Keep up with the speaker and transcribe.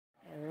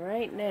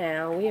Right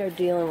now we are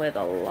dealing with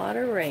a lot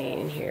of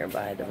rain here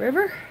by the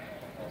river.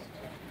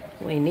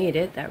 We need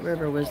it. That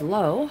river was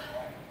low.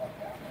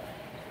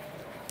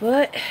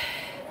 But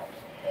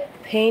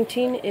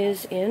painting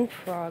is in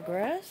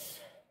progress.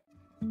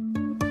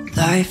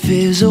 Life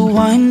is a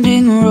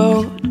winding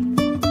road,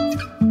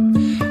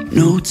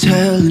 no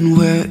telling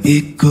where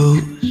it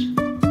goes.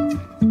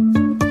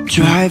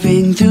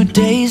 Driving through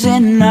days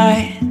and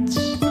nights,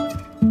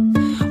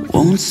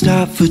 won't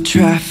stop for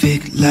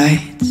traffic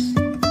lights.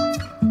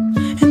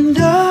 And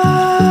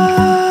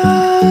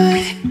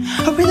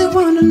I really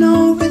wanna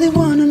know,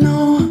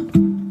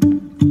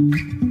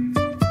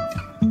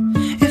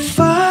 if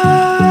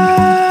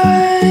I'll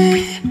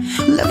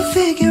ever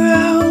figure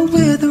out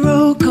where the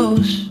road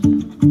goes.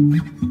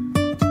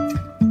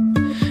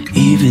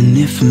 Even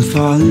if I'm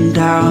falling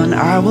down,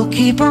 I will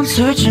keep on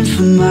searching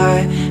for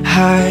my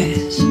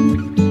highs.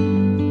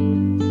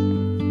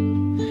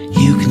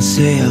 You can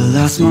say I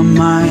lost my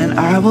mind,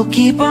 I will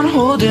keep on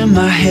holding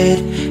my head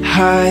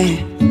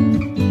high,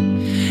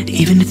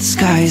 even if the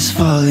sky is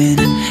falling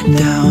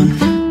down.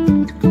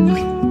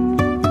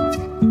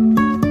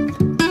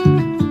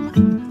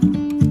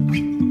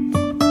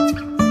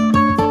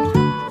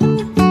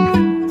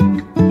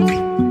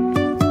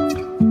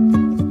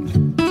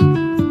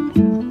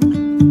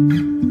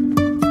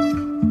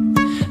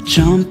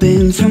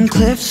 Jumping from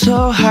cliffs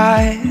so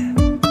high,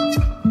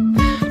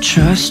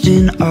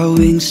 trusting our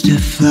wings to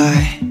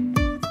fly.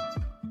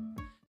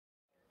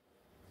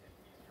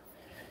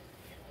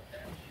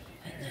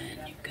 And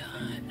then you got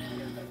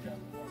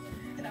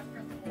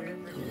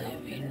the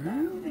living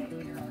room.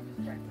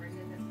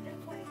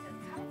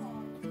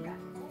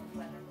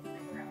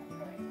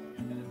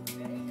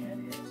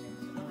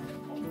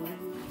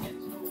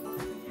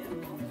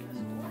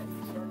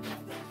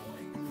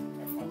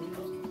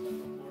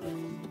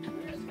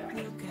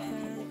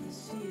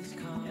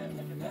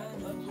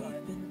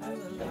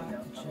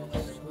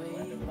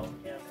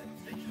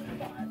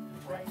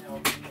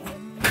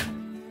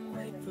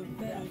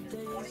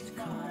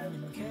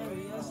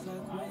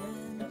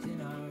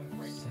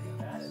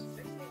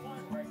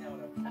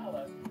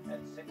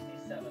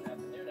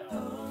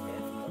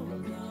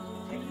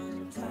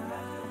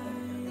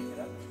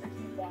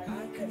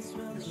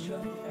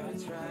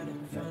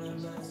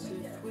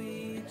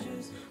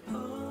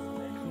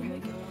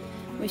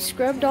 We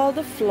scrubbed all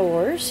the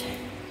floors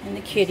in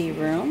the kitty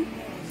room.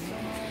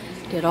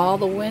 Did all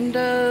the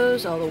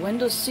windows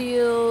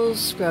seals,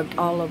 scrubbed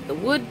all of the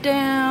wood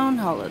down,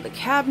 all of the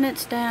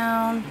cabinets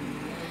down.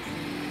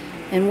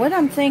 And what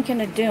I'm thinking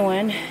of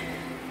doing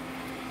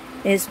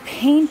is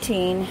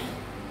painting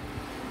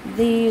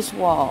these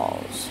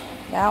walls.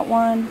 That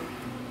one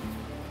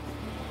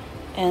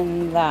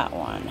and that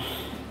one.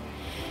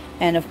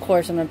 And of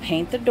course I'm going to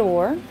paint the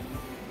door.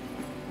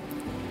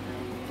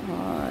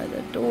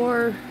 The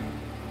door,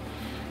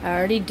 I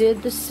already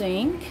did the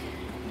sink.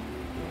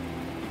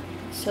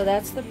 So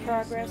that's the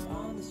progress.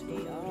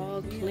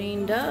 All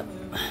cleaned up.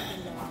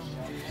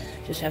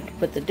 Just have to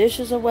put the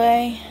dishes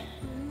away.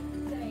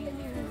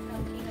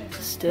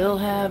 Still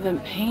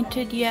haven't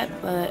painted yet,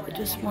 but I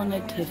just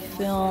wanted to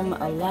film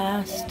a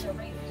last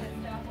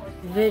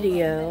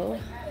video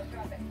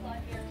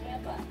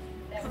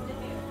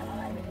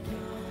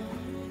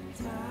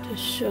to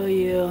show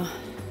you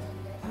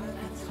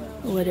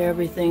what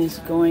everything's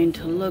going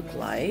to look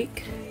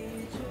like.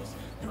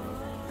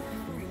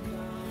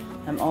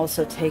 I'm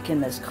also taking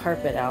this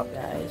carpet out,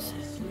 guys.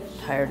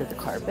 Tired of the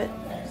carpet.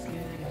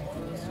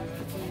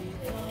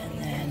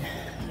 And then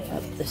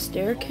up the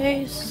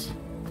staircase.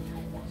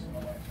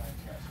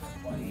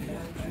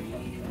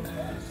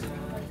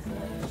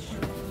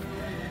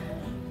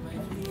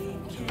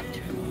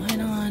 Turn the light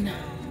on.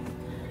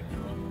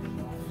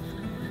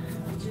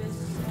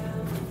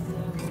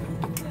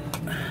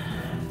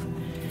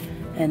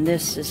 And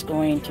this is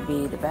going to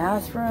be the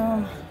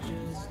bathroom.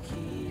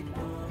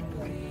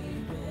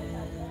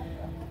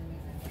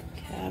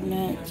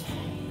 Cabinet.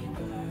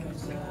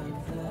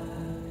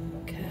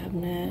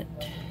 Cabinet.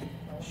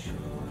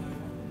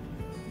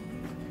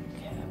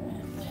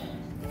 Cabinet.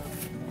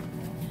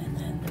 And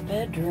then the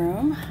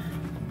bedroom.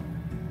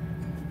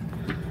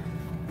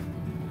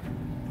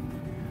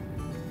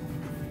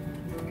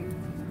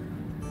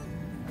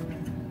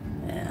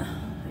 Yeah,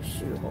 a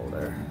shoe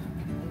holder.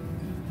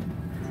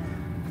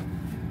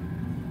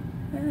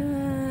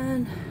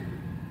 And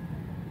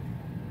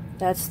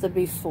that's the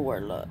before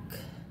look.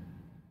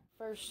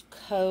 First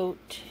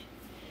coat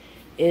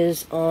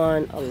is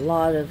on a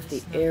lot of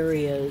the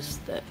areas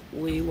that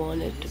we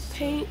wanted to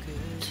paint.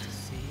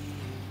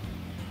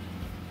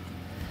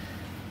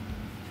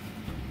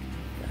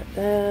 Got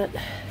that.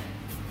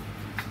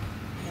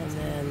 And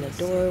then the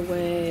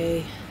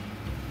doorway.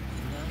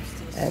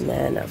 And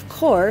then of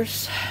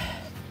course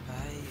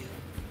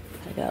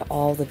I got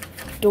all the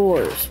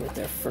doors with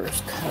their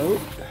first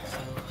coat.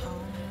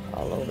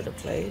 All over the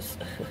place.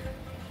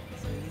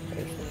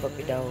 There's the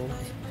puppy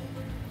dogs.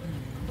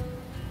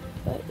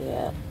 But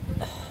yeah,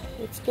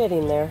 it's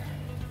getting there.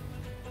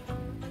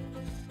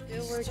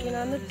 Still working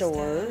on the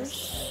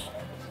doors.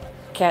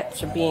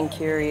 cats are being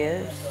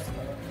curious.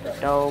 The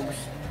dogs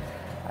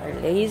are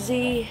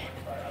lazy.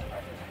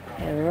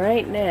 And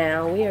right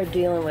now we are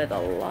dealing with a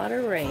lot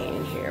of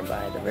rain here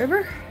by the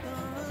river.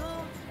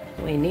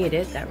 We need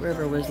it. That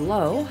river was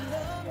low.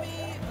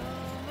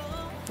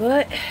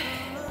 But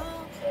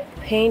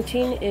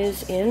painting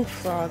is in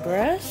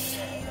progress.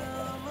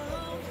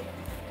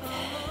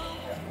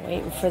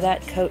 Waiting for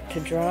that coat to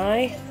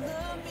dry.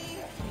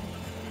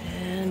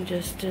 And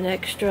just an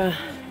extra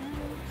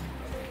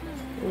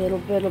little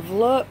bit of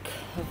look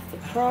of the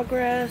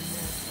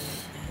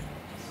progress.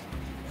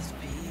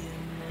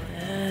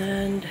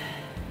 And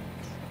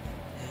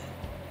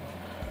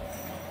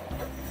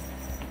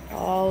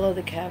all of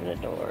the cabinet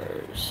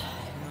doors.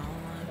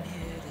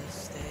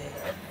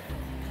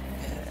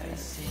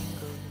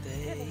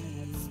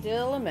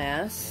 Still a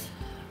mess,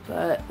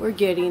 but we're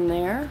getting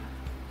there.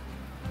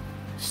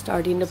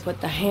 Starting to put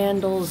the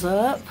handles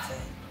up.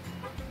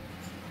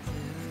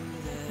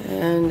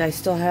 And I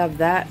still have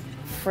that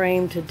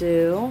frame to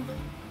do.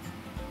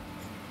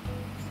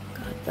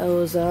 Got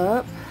those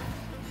up.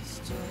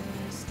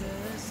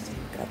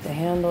 Got the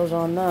handles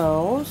on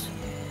those.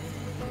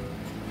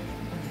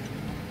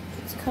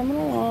 It's coming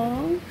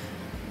along.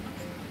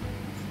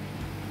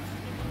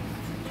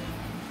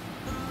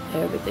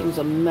 Everything's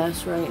a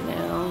mess right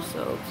now,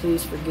 so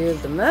please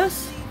forgive the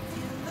mess.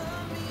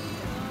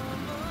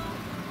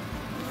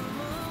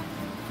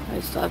 I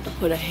still have to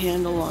put a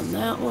handle on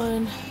that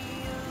one.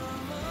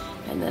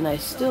 And then I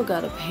still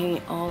got to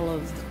paint all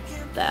of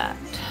that.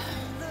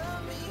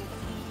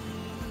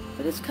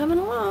 But it's coming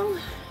along.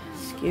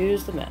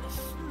 Excuse the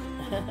mess.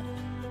 Got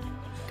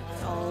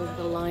all of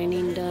the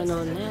lining done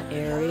on that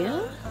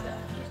area.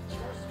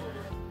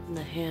 And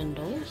the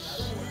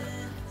handles.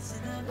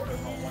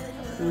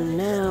 And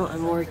now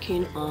I'm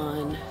working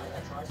on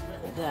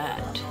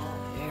that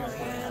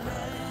area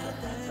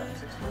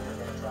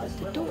with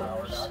the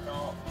doors.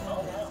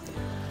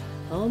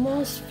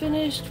 Almost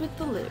finished with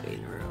the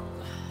living room.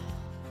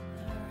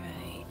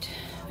 Alright,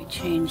 we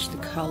changed the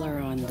color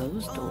on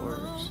those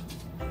doors.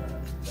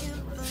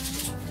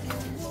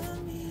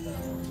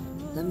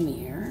 The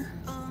mirror.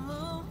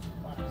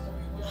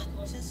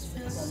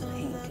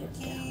 Paint it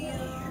down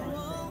there.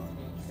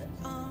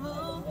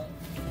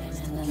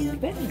 And then the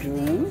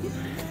bedroom.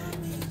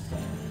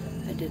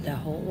 I did that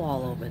whole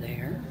wall over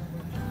there.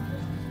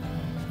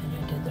 And I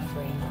did the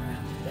frame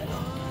around the bed.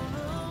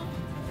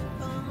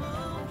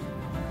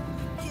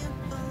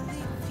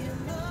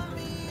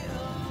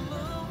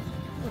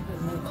 A little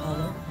bit more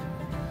color.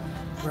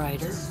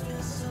 Brighter.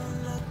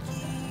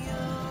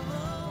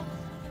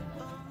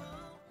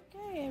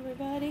 Okay,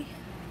 everybody.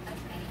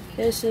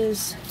 This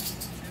is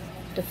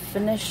the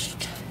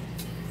finished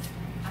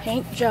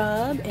paint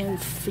job and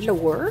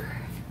floor.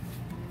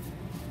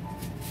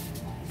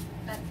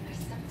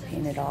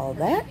 Painted all of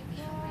that.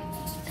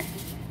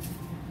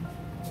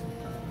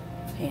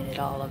 Painted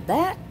all of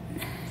that.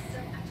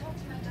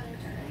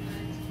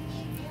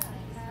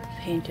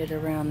 Painted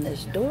around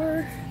this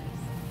door.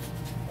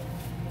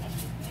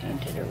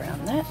 Painted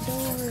around that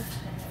door.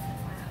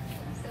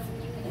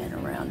 And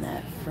around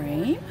that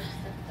frame.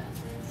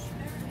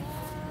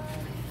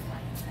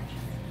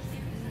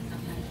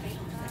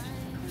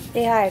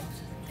 Say hi,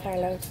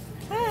 Carlos.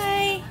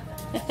 Hi!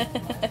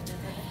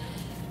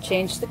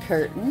 Changed the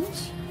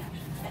curtains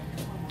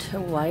to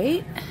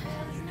white.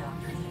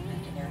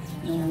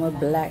 No more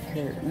black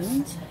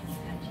curtains.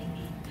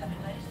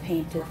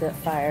 Painted the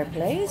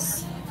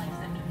fireplace.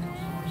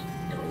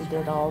 We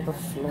did all the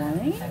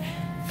flooring.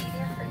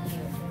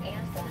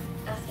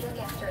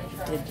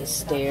 Did the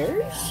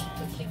stairs.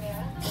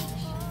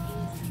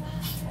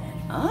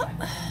 Up.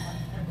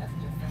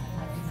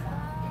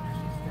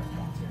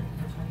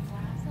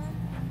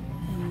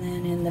 And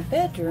then in the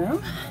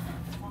bedroom,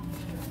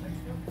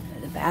 or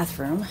the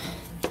bathroom,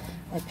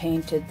 I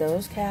painted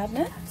those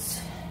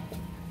cabinets.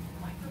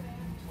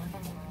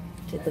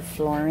 Did the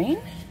flooring.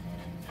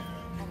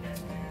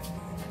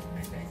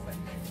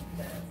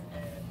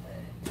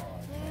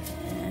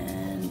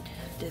 And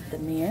did the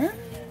mirror.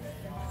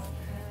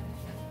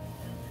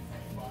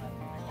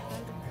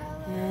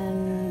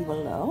 And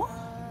below,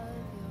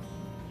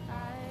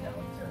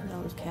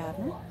 those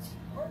cabinets.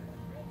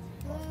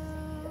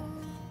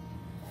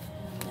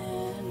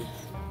 And then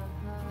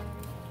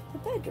the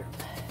bedroom.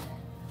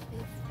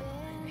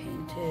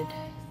 Painted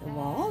the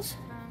walls.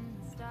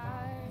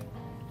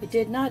 We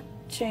did not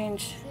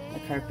change the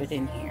carpet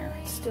in here.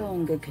 It's still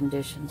in good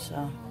condition,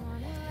 so.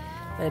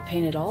 But I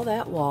painted all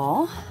that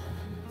wall.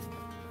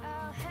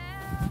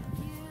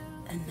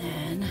 And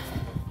then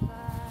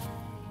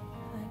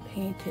I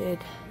painted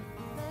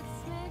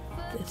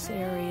this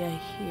area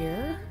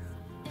here.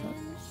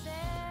 Oops.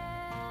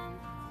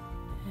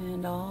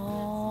 And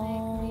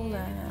all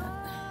that.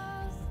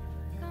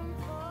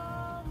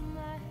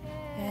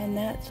 And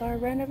that's our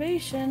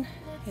renovation.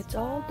 It's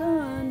all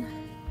done.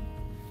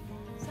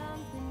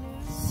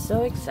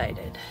 So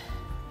excited.